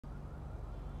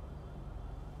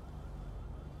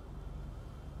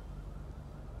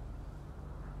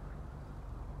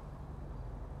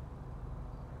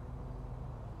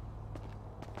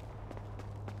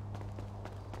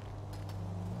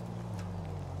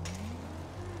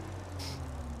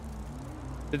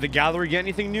Did the gallery get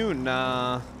anything new?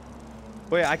 Nah.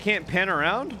 Wait, I can't pan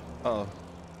around? Oh.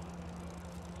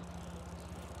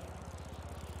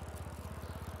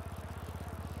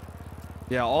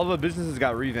 Yeah, all the businesses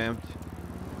got revamped.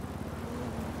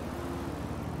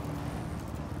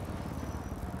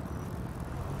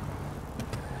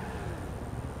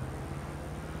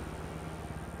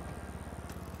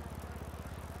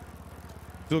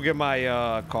 Still get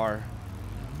my car.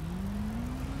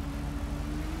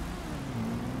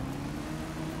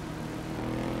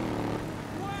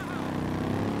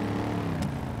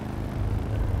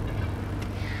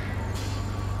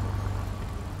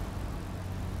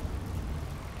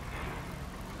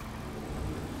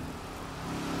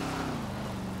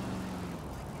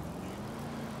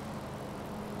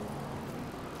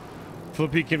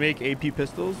 Flippy can make AP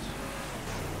pistols.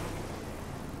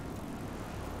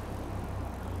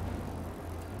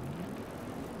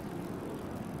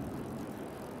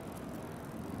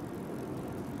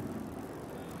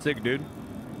 Sick, dude.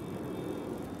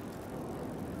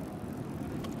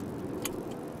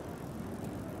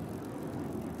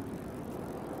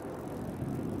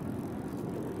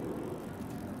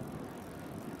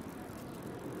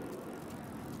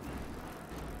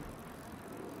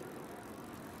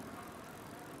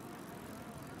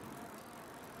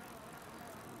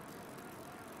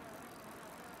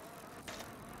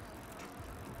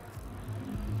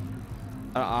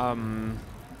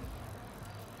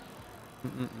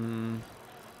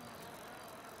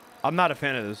 I'm not a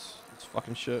fan of this. It's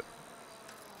fucking shit.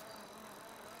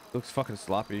 Looks fucking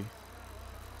sloppy.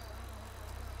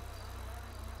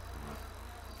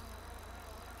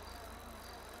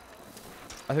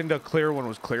 I think the clear one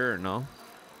was clearer, no?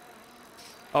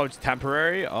 Oh, it's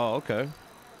temporary? Oh, okay.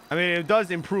 I mean, it does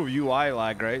improve UI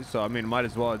lag, right? So, I mean, might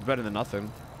as well. It's better than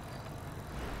nothing.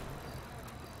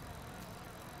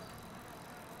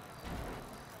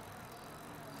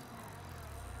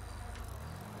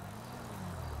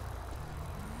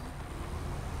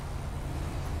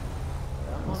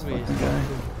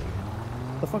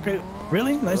 The fuck are you?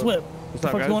 Really? Nice whip. What the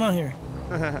fuck's going on here?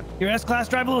 Your S-Class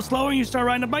drive a little slower and you start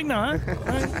riding a bike now, huh? All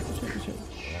right.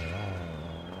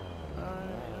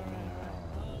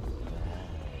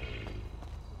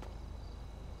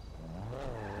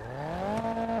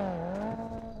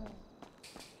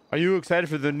 Are you excited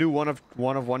for the new one of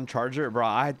one charger? Bro,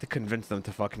 I had to convince them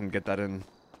to fucking get that in.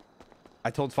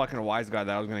 I told fucking a wise guy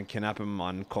that I was gonna kidnap him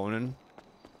on Conan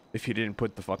if he didn't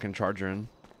put the fucking charger in.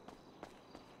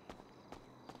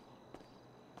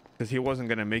 Because he wasn't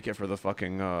gonna make it for the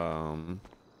fucking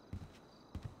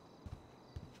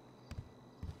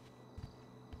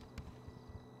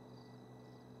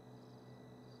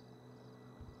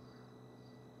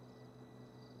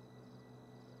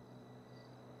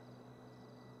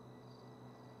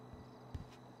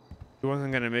he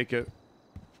wasn't gonna make it.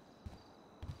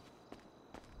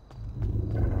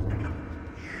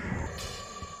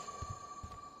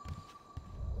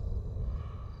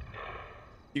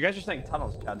 You guys are saying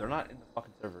tunnels, Chad. They're not in the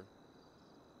fucking server.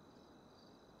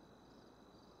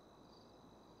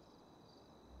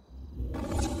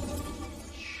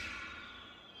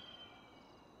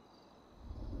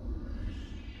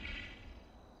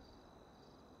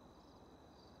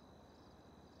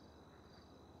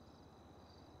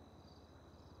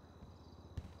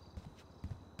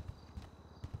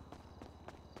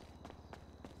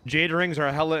 Jade rings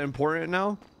are hella important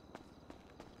now.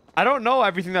 I don't know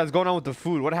everything that's going on with the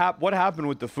food. What happened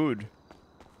with the food?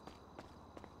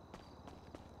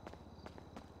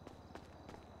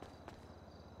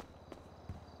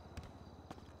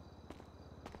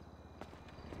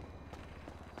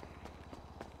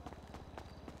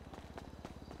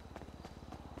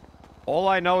 All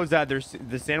I know is that there's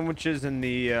the sandwiches and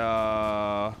the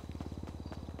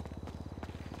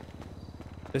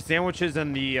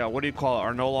what do you call it,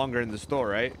 are no longer in the store,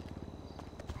 right?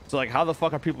 So like, how the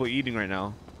fuck are people eating right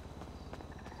now?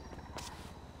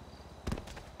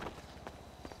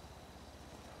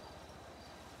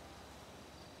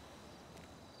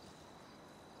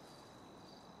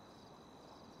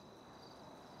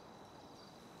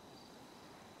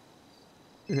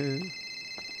 You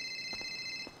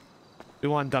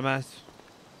want dumbass?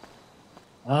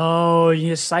 Oh,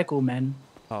 you cycle, man.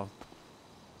 Oh. All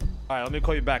right, let me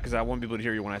call you back because I won't be able to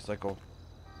hear you when I cycle.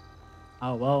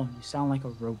 Oh, well, you sound like a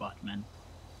robot, man.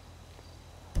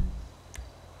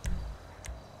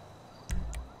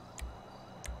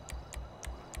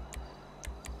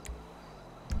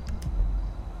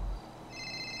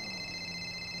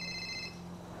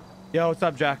 Yo, what's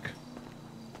up, Jack?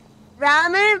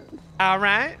 Ramee? All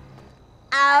right.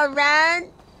 All right.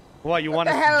 What, you want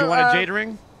a jade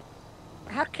ring?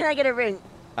 How can I get a ring?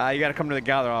 You gotta come to the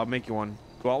gallery. I'll make you one.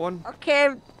 You want one? Okay.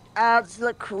 Does it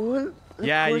look cool?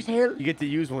 Yeah, cool as hell? you get to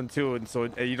use one too, and so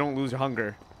you don't lose your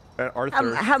hunger.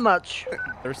 Arthur. How much?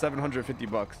 They're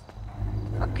 $750.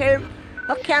 Okay.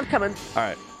 Okay, I'm coming. All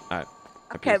right. All right.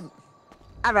 Okay.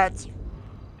 All right.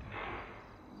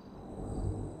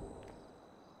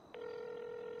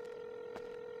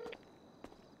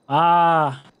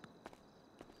 Ah. Yeah.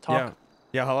 Talk.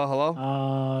 Yeah. Hello.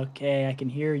 Hello. Okay, I can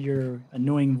hear your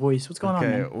annoying voice. What's going on,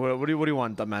 Okay. man? What do you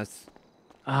want, dumbass?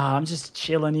 I'm just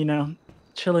chilling, you know,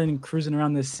 chilling and cruising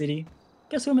around this city.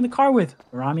 Guess who I'm in the car with?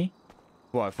 Ramee.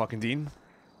 What? Fucking Dean?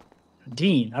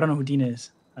 Dean. I don't know who Dean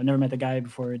is. I've never met the guy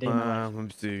before a day in my life. Let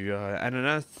me see.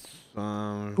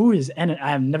 NNS. Who is I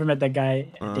have never met that guy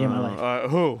a day in my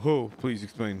life. Who? Please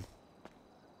explain.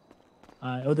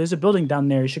 Oh, there's a building down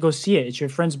there. You should go see it. It's your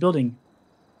friend's building.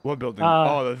 What building?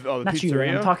 The not you.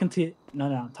 pizzeria? I'm talking to. No,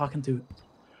 I'm talking to.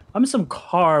 I'm in some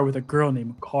car with a girl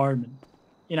named Carmen.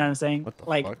 You know what I'm saying? What the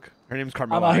like, fuck? Her name's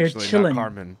Carmela, I'm out here actually, chilling. not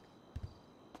Carmen.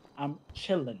 I'm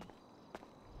chilling.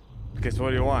 Okay, so what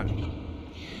do you want?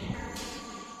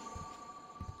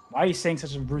 Why are you saying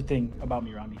such a rude thing about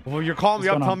me, Ramee? Well, you're calling me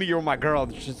up, telling me you're my girl.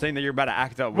 Just saying that you're about to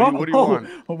act up. What do you want?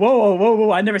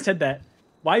 Whoa! I never said that.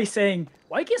 Why are you saying?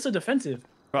 Why are you getting so defensive?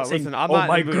 Bro, saying, listen, I'm oh, not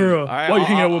my even, girl. Right, why are you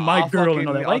hanging out with my girl fucking, and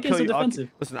all that? Why are you getting so defensive?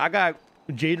 Listen, I got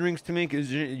jade rings to make.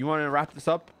 You want to wrap this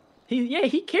up?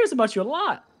 He cares about you a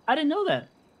lot. I didn't know that.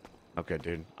 Okay,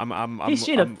 dude. He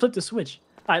should have flipped the switch.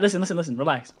 All right, listen.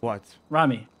 Relax. What?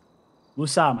 Ramee,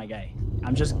 Musa, my guy.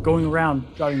 I'm just going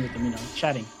around driving with him, you know,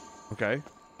 chatting. Okay.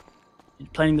 You're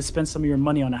planning to spend some of your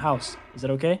money on a house. Is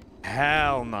that okay?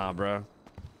 Hell nah, bro.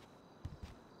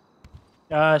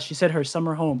 She said her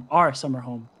summer home. Our summer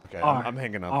home. Okay, I'm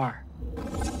hanging up. Our.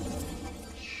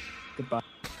 Goodbye.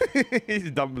 He's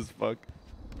dumb as fuck.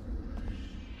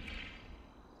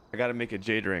 I gotta make a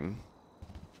jade ring.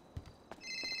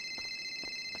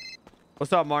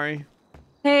 What's up, Mari?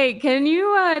 Hey, can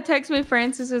you text me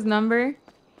Francis's number?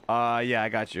 Yeah, I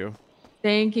got you.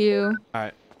 Thank you. All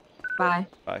right. Bye.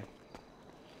 Bye.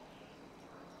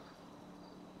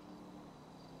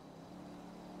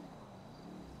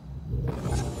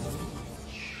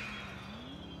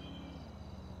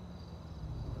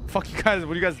 Fuck you guys.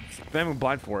 What are you guys spamming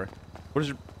blind for? What is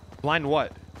your blind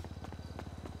what?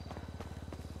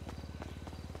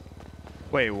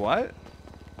 Wait, what?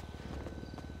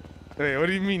 Wait, what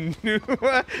do you mean new?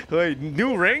 Wait,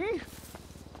 new ring?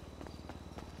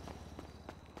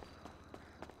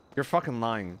 You're fucking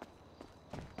lying.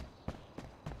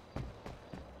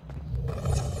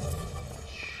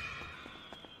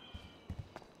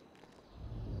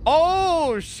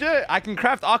 Oh shit! I can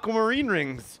craft aquamarine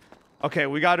rings. Okay,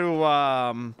 we got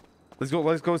to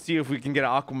let's go see if we can get an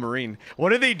aquamarine.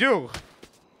 What do they do?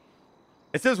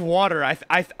 It says water. I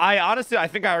honestly I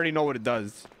think I already know what it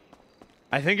does.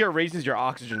 I think it raises your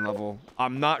oxygen level.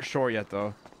 I'm not sure yet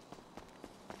though.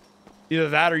 Either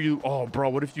that or you. Oh, bro,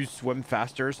 what if you swim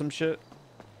faster or some shit?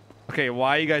 Okay,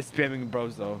 why are you guys spamming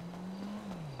bros though?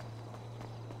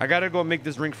 I gotta go make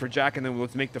this ring for Jack and then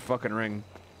let's make the fucking ring.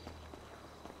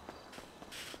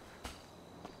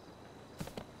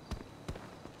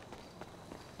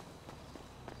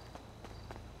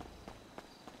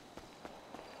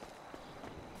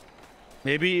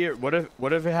 Maybe what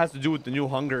if it has to do with the new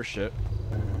hunger shit?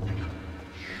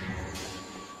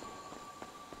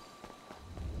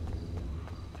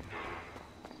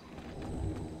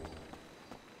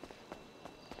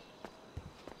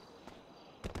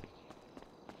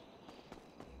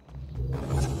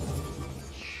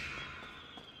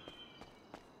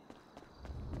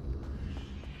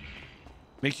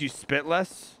 Makes you spit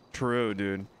less? True,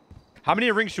 dude. How many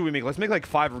rings should we make? Let's make like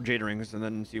 5 jade rings and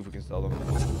then see if we can sell them.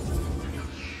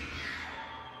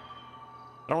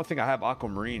 I don't think I have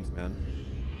aquamarines, man.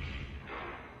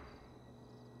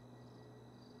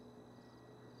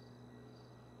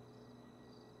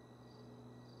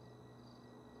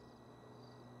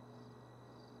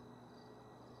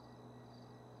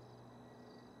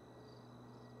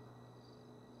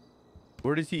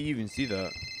 Where does he even see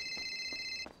that?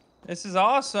 This is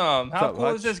awesome. How up, cool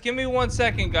is Hutch? this? Give me 1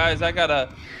 second, guys. I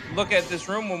gotta look at this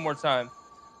room one more time.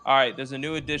 All right, there's a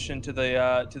new addition to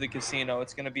the casino.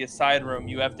 It's gonna be a side room.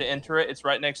 You have to enter it. It's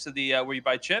right next to the where you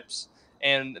buy chips.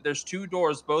 And there's 2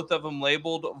 doors, both of them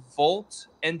labeled Vault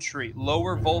Entry,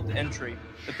 Lower Vault Entry.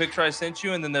 The picture I sent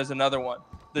you, and then there's another one.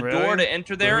 The Really? door to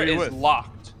enter there Who are you is with?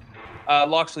 locked.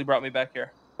 Loxley brought me back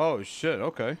here. Oh shit,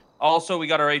 okay. Also, we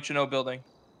got our H&O building.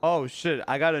 Oh shit,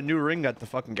 I got a new ring at the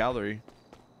fucking gallery.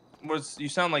 You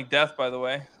sound like Death, by the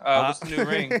way. What's the new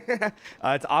ring?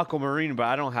 It's aquamarine, but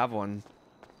I don't have one.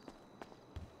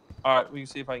 All right, we can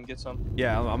see if I can get some.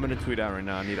 Yeah, I'm gonna tweet out right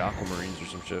now. I need aquamarines or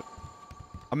some shit.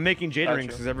 I'm making jade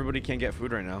rings because everybody can't get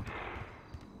food right now.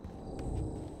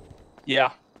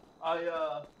 Yeah.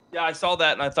 Yeah, I saw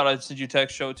that and I thought I'd send you a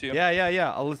text, show it to you.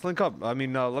 Yeah. Let's link up. I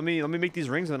mean, let me make these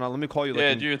rings and let me call you like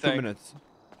in do your 2 thing. minutes.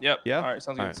 Yep. Yeah. All right,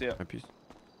 sounds good. Right. See ya. All right, peace.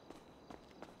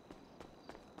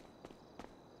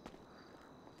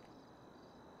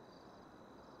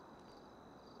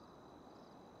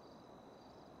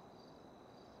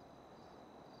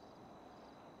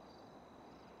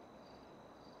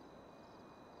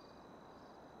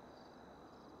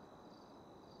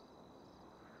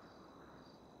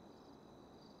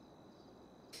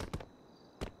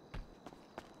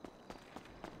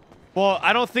 Well,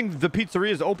 I don't think the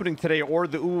pizzeria is opening today or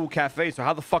the Ooh Cafe, so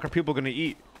how the fuck are people gonna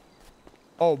eat?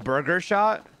 Oh, Burger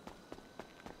Shot?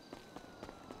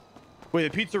 Wait,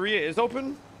 the pizzeria is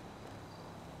open?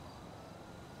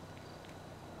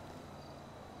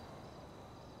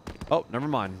 Oh, never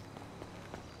mind.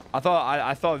 I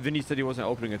thought Vinny said he wasn't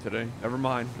opening it today. Never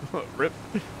mind. Rip.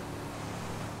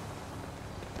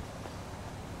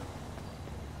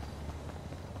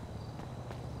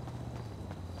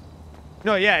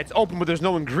 No, yeah, it's open, but there's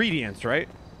no ingredients, right?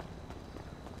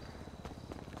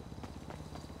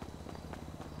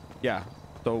 Yeah.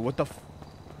 So what the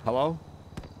hello?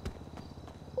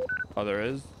 Oh, there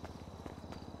is.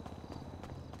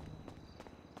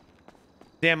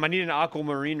 Damn, I need an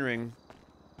aquamarine ring.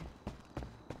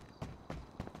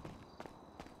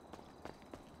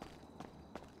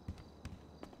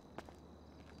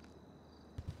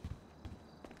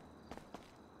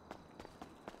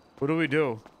 What do we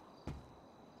do?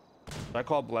 Should I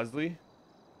call up Leslie?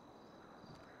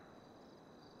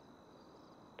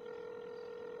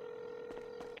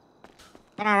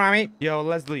 Hello, Ramee. Yo,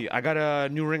 Leslie, I got a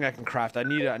new ring I can craft. I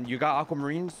need you got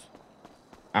aquamarines?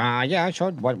 Yeah,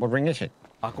 sure. What ring is it?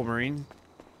 Aquamarine?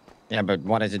 Yeah, but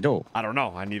what does it do? I don't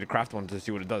know. I need to craft one to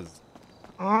see what it does.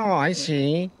 Oh, I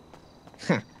see.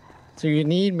 So you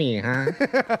need me, huh?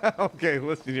 Okay,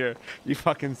 listen here, you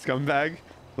fucking scumbag.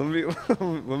 Let me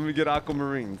get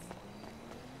aquamarines.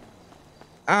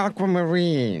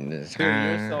 Aquamarines. Dude,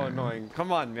 you're so annoying.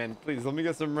 Come on, man. Please, let me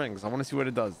get some rings. I want to see what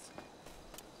it does.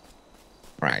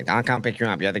 Right, I'll come pick you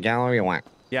up. You at the gallery or what?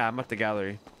 Yeah, I'm at the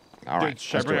gallery. All Dude, right.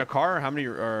 should I bring a car? Or how many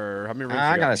rings?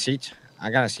 I got a seat. I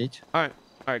got a seat. All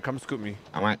right, come scoop me.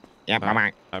 All right. Yeah,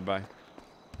 bye-bye. All right, bye.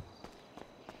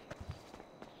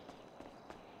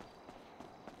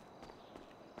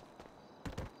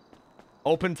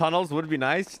 Open tunnels would be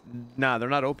nice. Nah, they're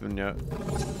not open yet.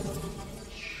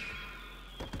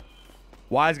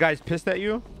 Wise guy's pissed at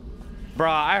you?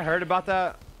 Bro, I heard about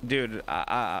that. Dude,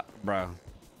 bro.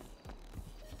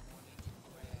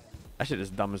 That shit is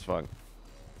dumb as fuck.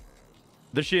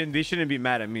 They shouldn't be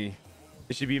mad at me.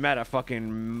 They should be mad at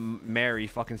fucking Mary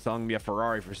fucking selling me a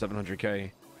Ferrari for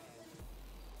 700K.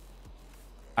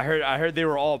 I heard they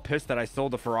were all pissed that I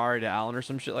sold a Ferrari to Alan or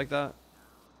some shit like that.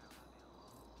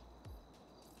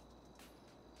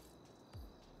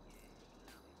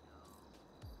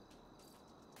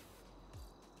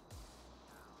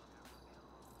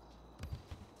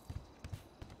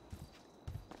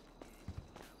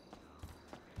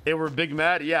 They were big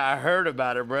mad? Yeah, I heard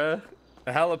about it, bruh.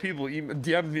 A hell of people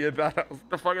DM'd me about it. What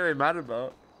the fuck are they mad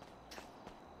about?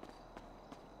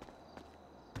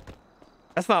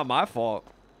 That's not my fault.